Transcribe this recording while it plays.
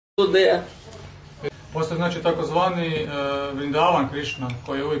there. Postoji znači takozvani Vrindavan Krišna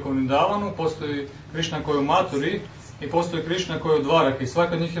koji je uvijek u Vrindavanu, postoji Krišna koji je u Maturi i postoji Krišna koji je u Dvaraki.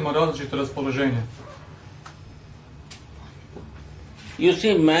 Svaka od njih ima različito raspoloženje. You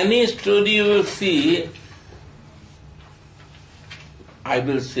see, many stories you will see, I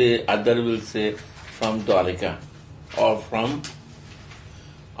will say, other will say, from Dwarika or from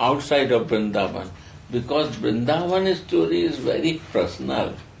outside of Vrindavan. Because Vrindavan story is very personal.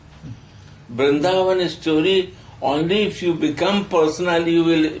 Vrindavan story, only if you become personal,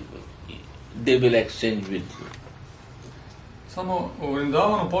 they will exchange with you. Samo u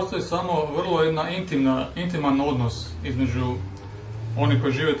Vrindavanu postoji samo vrlo jedna intiman odnos između oni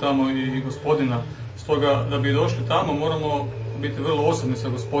koji žive tamo i gospodina. Stoga da bi došli tamo moramo biti vrlo osobni sa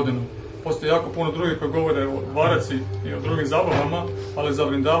gospodinom. Postoji jako puno drugih koji govore o Dvaraci i o drugim zabavama, ali za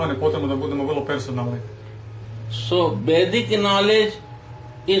Vrindavan je potrebno da budemo vrlo personalni. So Vedic knowledge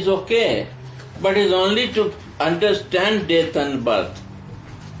is okay, but is only to understand death and birth.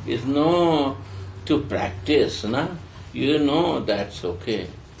 Is no to practice, na? You know that's okay.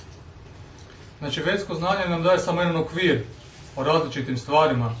 Znači vedsko znanje nam daje samo jedan okvir o različitim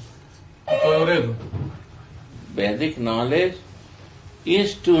stvarima, a to je u redu. Vedic knowledge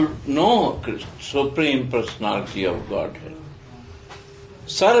is to know Supreme Personality of Godhead.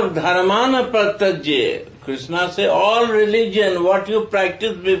 Sarv dharmana pratajye. Krishna says, all religion, what you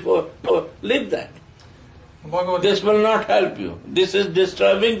practiced before, live that. This will not help you. This is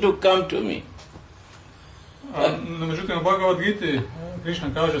disturbing to come to me. Međutim, u Bhagavad Gita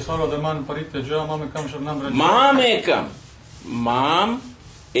Krishna kaže sarva dharmana parityaja mam ekam sharanam vraja. Mam ekam. Mam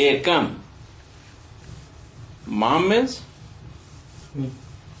ekam. Mam means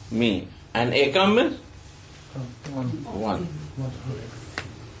me. And ekam means one.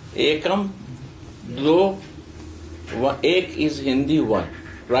 Ekam, do, ek is Hindi one,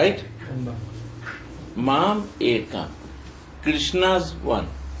 right? Mam ekam. Krishna's one.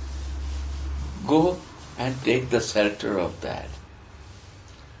 Go and take the shelter of that.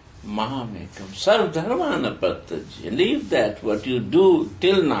 Mam ekam. Sarv dharmana pratajya. Leave that, what you do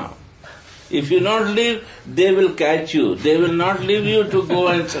till now. If you not leave, they will catch you. They will not leave you to go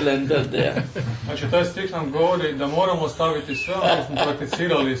and surrender there. Znači, taj stih nam govori da moramo ostaviti sve ono što smo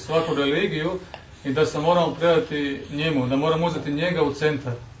prakticirali, svaku religiju, i da se moramo predati njemu, da moramo uzeti njega u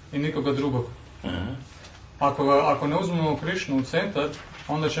centar i nikoga drugog. Ako ne uzmemo Krišnu u centar,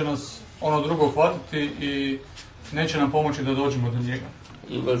 onda će nas ono drugo hvatiti i neće nam pomoći da dođemo do njega.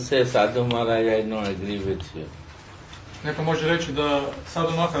 You will say, Sadhu Maharaja, I don't agree with you. Neko može reći da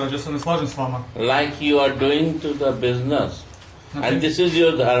Sadhu Maharaja, se ne slažem s vama. Like you are doing to the business, and this is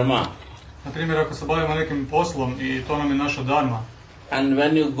your dharma. Na primjer, ako se bavimo nekim poslom i to nam je naša dharma. And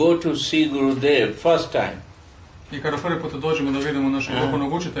when you go to see Gurudev first time, i kada prvi put dođemo da vidimo našeg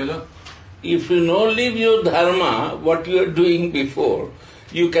duhovnog učitelja, if you not leave your dharma, what you are doing before,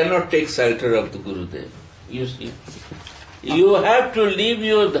 you cannot take shelter of the Gurudev. You see? You have to leave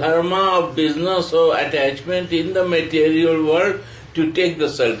your dharma of business or attachment in the material world to take the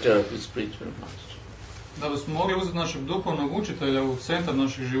shelter of his spiritual master. Da bismo mogli uzeti našeg duhovnog učitelja u centar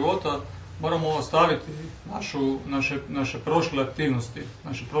naših života, moramo ostaviti naše prošle aktivnosti,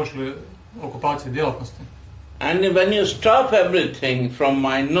 naše prošle okupacije, djelatnosti. And when you stop everything from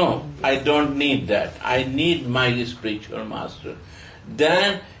my no, I don't need that. I need my spiritual master.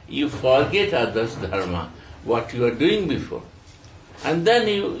 Then you forget others' dharma, what you are doing before. And then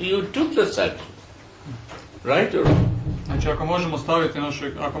you took the shelter. Right or wrong? Znači, ako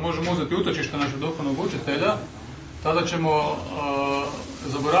možemo uzeti utočište našeg duhovnog učitelja, tada ćemo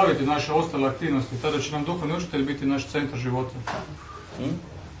zaboraviti naše ostale aktivnosti, tada će nam duhovni učitelj biti naš centar života.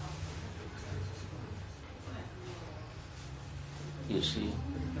 You see,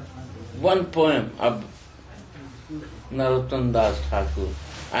 one poem of Narottam Das Thakur,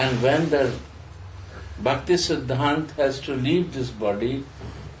 and when the Bhakti Siddhant has to leave this body,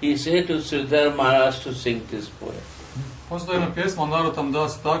 he said to Sadhu Maharaja to sing this poem. Postoji jedna pjesma Narottam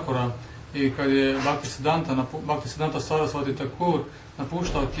Das Thakura i kad je Bhakti Siddhanta Sarasvati Thakur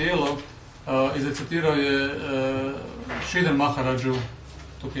napuštao tijelo, izrecitirao je Sadhu Maharaja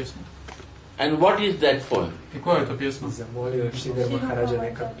tu pjesmu. And what is that poem? I koja je to pjesma? Zamolio je Sadhu Maharaja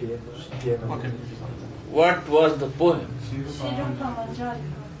neka pjeva. What was the poem?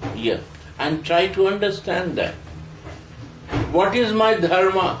 Yeah. And try to understand that. What is my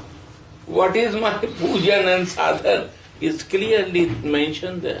dharma? What is my pujan and sadhana? Is clearly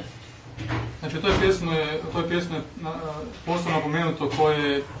mentioned there. Znači, u toj pjesmi je posebno napomenuto koji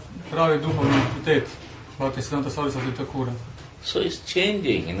je pravi duhovni identitet Bhakti Siddhanta Sarasvati Thakura. So it's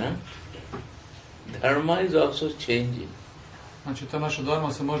changing, na? Dharma is also changing. Znači, ta naša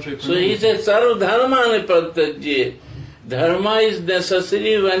dharma se može i So he says, Sarva dharmane pratyajye. Dharma is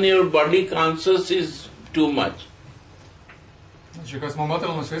necessary when your body conscious is too much. Znači, kad smo u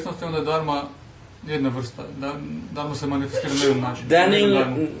materijalnoj svjesnosti, onda je dharma jedna vrsta. Dharma se manifestira na jedan način. Then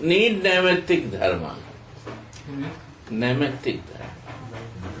you need naimittic dharma. Naimittic dharma.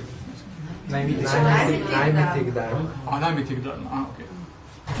 Naimittic dharma. A, naimittic dharma, okej.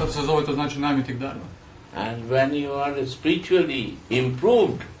 Zato se zove to znači naimittic dharma. And when you are spiritually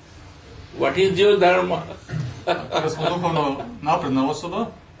improved, what is your dharma? Kada smo duhovno napredna osoba,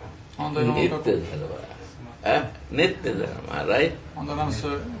 onda imamo kako... Nitya dharma. Nitya dharma, right? Onda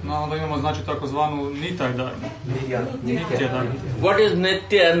imamo znači takozvanu nitaj dharmu. Nitya dharma. What is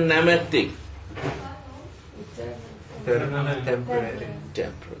nitya and naimittic? Temporary.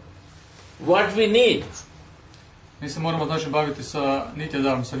 What we need? Mi se moramo znači baviti sa nitya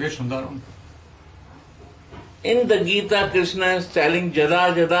dharmom, sa vječnom dharmom. In the Gita, Krishna is telling jada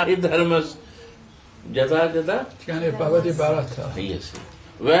jada dharmas. Jada jada? Yes.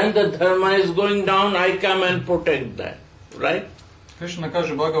 When the dharma is going down, I come and protect that. Right? Krishna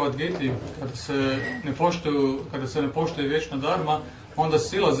kaže Bhagavad Giti, kada se ne poštuje vječna dharma, onda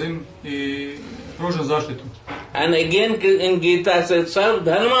silazim i pružam zaštitu. And again in Gita says, Sarv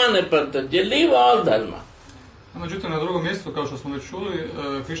dharma ne pratyajye, leave all dharma. Međutim, na drugom mjestu, kao što smo već čuli,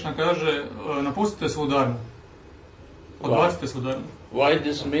 Krishna kaže, napustite svu dharmu. Odbacite svu dharmu. Why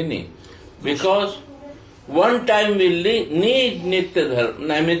this meaning? Because one time we need nitya dharma,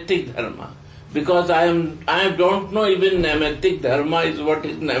 naimittic dharma. Because I don't know even naimittic dharma is what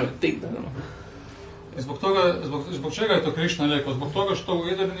is naimittic dharma. Zbog čega je to Krishna rekao? Zbog toga što u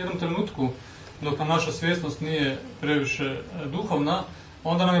jednom trenutku, dok nam naša svjesnost nije previše duhovna,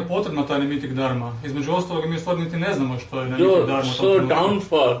 onda nam je potrebna taj naimittic dharma. Između ostalog mi stvarno niti ne znamo što je naimittic dharma. So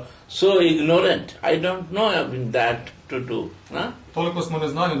downfall, so ignorant. I don't know that to do. Toliko smo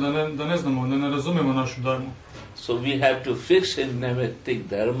neznanju da ne znamo, da ne razumijemo našu dharmu. So we have to fix in naimittic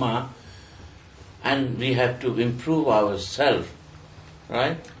dharma and we have to improve ourselves.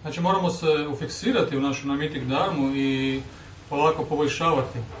 Right? Znači moramo se ufiksirati u našu naimittic dharmu i polako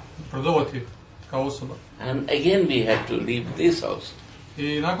poboljšavati, napredovati kao osoba. And again we have to leave this also.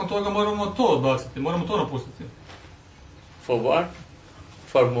 I nakon toga moramo to odbaciti, moramo to napustiti. For what?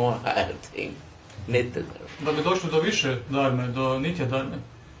 For more higher thing. Nitya dharma. Da bi došli do više dharme, do nitya dharme.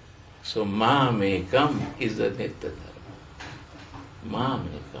 So Mam Ekam is the nitya dharma. Mam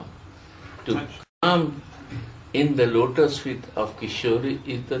Ekam. To come in the lotus feet of Kishori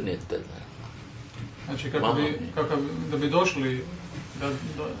is the nitya dharma. Znači da bi došli, da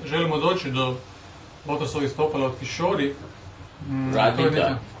želimo doći do lotosovih stopala od Kishori,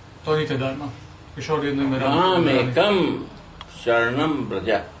 to je nitya dharma. Kishori jedno ime Radhika. Mam Ekam Sharanam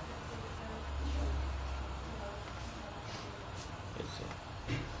Braja.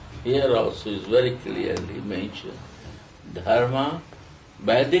 Here also is very clearly mentioned dharma,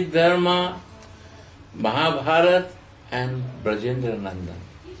 Vedic dharma, Mahabharat and Brajendra Nandan.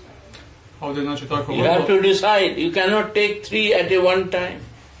 Ovdje znači tako you have to decide, you cannot take three at a one time.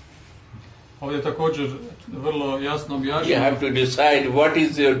 Ovdje je također vrlo jasno objašnjeno. You have to decide what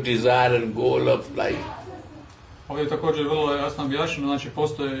is your desire and goal of life. Ovdje je također vrlo jasno objašnjeno, znači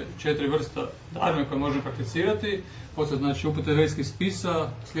postoje 4 vrsta dharme koje možemo prakticirati. Postoje znači upute vedskih spisa,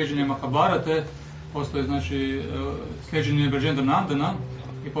 slijeđenje Mahabharate, postoje znači slijeđenje Brajendra Nandana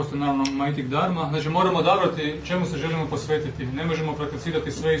i postoje naravno naimittic dharma. Znači moramo odabrati čemu se želimo posvetiti. Ne možemo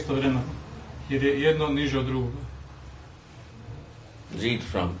prakticirati sve istovremeno, jer je jedno niže od drugog. Read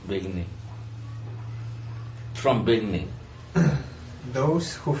from beginning. From beginning.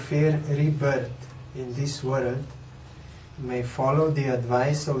 Those who fear rebirth in this world may follow the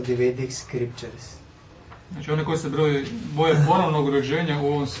advice of the Vedic scriptures. Znači oni koji se boje ponovnog rođenja u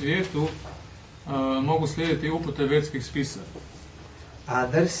ovom svijetu mogu slijediti upute vedskih spisa.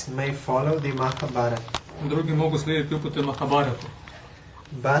 Others may follow the Mahabharata. Drugi mogu slijediti upute Mahabharata.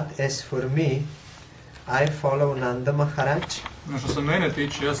 But as for me, I follow Nanda Maharaj. No što se mene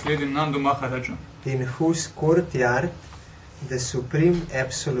tiče, ja slijedim Nandu Maharaja. In whose courtyard the supreme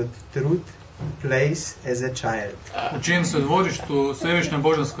absolute truth plays as a child. U čijem se dvorištu svevišnja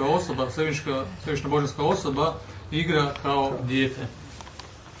božanska osoba igra kao dijete.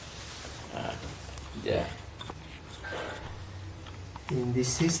 Yeah. In the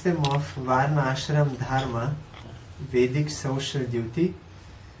system of Varna Ashram Dharma, Vedic social duty,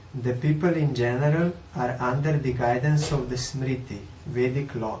 the people in general are under the guidance of the Smriti,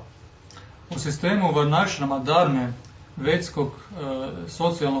 Vedic law. U sistemu Varnašrama dharme, vedskog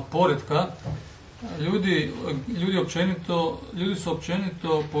socijalnog poretka, ljudi su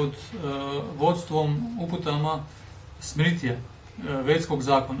općenito pod vodstvom uputama Smritija, vedskog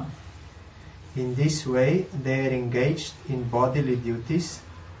zakona. In this way, they are engaged in bodily duties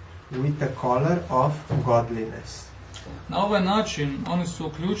with a color of godliness. Na ovaj način oni su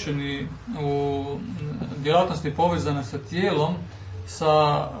uključeni u djelatnosti povezane sa tijelom,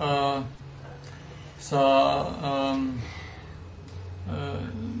 sa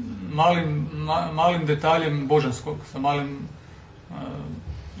malim detaljem božanskog, sa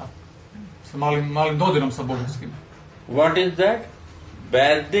malim dodirom sa božanskim. What is that?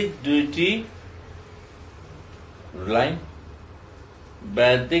 Vedic duty, line?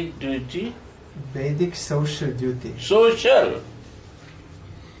 Vedic duty? Vedic social duty. Social.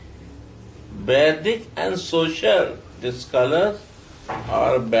 Vedic and social. These colors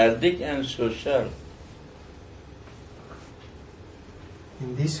are Vedic and social.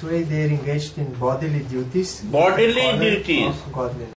 In this way, they are engaged in bodily duties. Bodily with the color duties. of godliness.